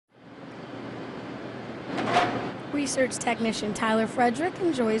research technician Tyler Frederick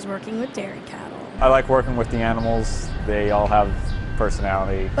enjoys working with dairy cattle. I like working with the animals. They all have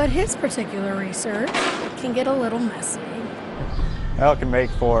personality. But his particular research can get a little messy. Well, it can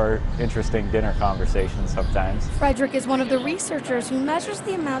make for interesting dinner conversations sometimes. Frederick is one of the researchers who measures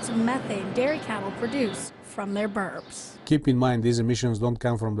the amounts of methane dairy cattle produce from their burps. Keep in mind, these emissions don't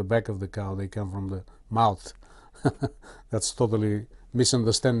come from the back of the cow, they come from the mouth. That's totally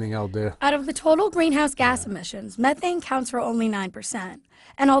misunderstanding out there. Out of the total greenhouse gas emissions, methane counts for only 9%.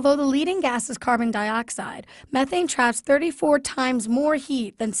 And although the leading gas is carbon dioxide, methane traps 34 times more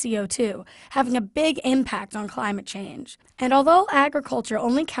heat than CO2, having a big impact on climate change. And although agriculture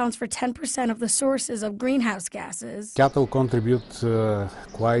only counts for 10% of the sources of greenhouse gases, cattle contribute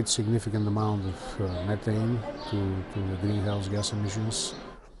quite significant amount of methane to the greenhouse gas emissions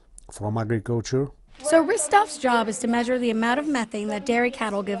from agriculture. So Ristoff's job is to measure the amount of methane that dairy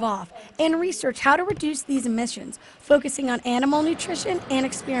cattle give off and research how to reduce these emissions, focusing on animal nutrition and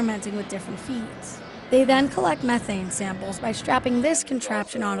experimenting with different feeds. They then collect methane samples by strapping this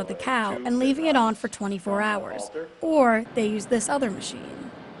contraption onto the cow and leaving it on for 24 hours. Or they use this other machine.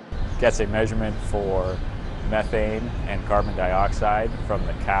 Gets a measurement for methane and carbon dioxide from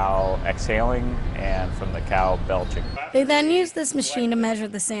the cow exhaling and from the cow belching. They then use this machine to measure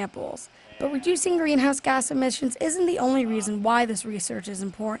the samples. But reducing greenhouse gas emissions isn't the only reason why this research is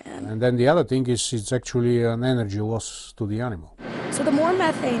important. And then the other thing is it's actually an energy loss to the animal. So the more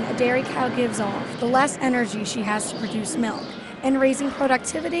methane a dairy cow gives off, the less energy she has to produce milk. And raising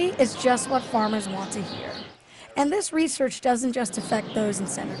productivity is just what farmers want to hear. And this research doesn't just affect those in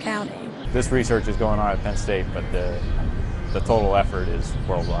Center County. This research is going on at Penn State, but the total effort is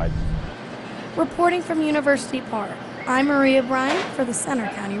worldwide. Reporting from University Park, I'm Maria Bryant for the Center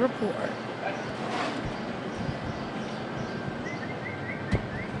County Report.